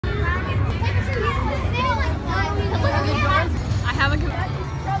haven't.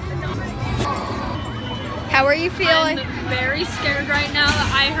 How are you feeling? I'm very scared right now.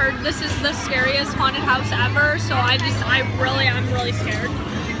 I heard this is the scariest haunted house ever, so I'm really scared.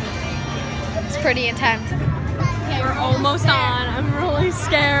 It's pretty intense. We're almost on. I'm really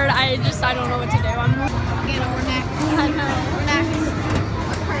scared. I don't know what to do. We're next. I know. We're next.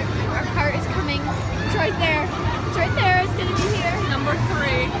 Our cart is coming. It's right there. It's right there. It's gonna be here. Number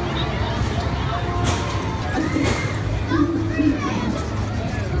 3.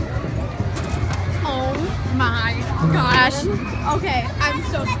 Oh my gosh. Okay, I'm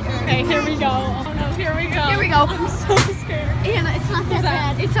so scared. Okay, here we go. Oh no, here we go. Here we go. I'm so scared. Anna, it's not that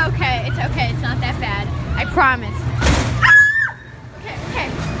bad. It's okay. It's okay. It's not that bad. I promise. Okay.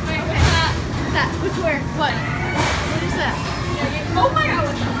 Wait, what's that? What's that? What's where? What? What is that? Oh my god,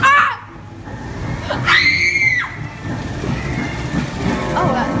 what's that?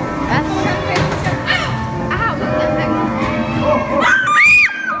 Oh, that's. Ow! What the heck?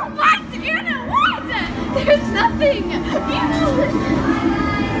 What? Anna, what? There's nothing.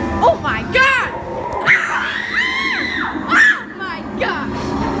 Oh my god! Oh my god!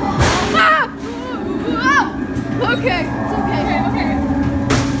 Okay, it's okay. Okay.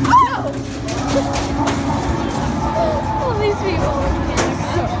 Oh! All these people.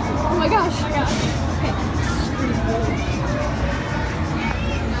 Oh my gosh. Okay.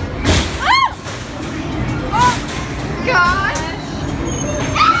 Oh gosh.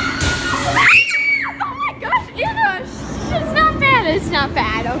 Oh my gosh, Anna. It's not bad. It's not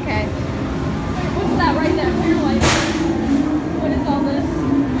bad. Okay. What's that right there? Your light. What is all this?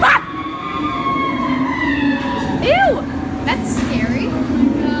 Ew! That's scary. Oh my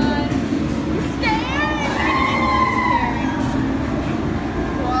god. Scary.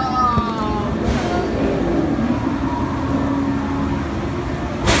 Wow.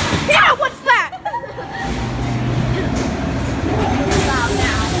 Yeah, what's that? Loud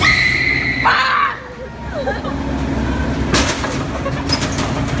now.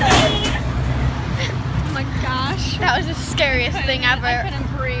 Oh my gosh. That was the scariest thing ever. I couldn't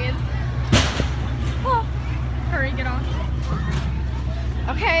breathe. Oh. Hurry, get off.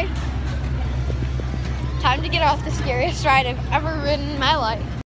 Okay. Time to get off the scariest ride I've ever ridden in my life.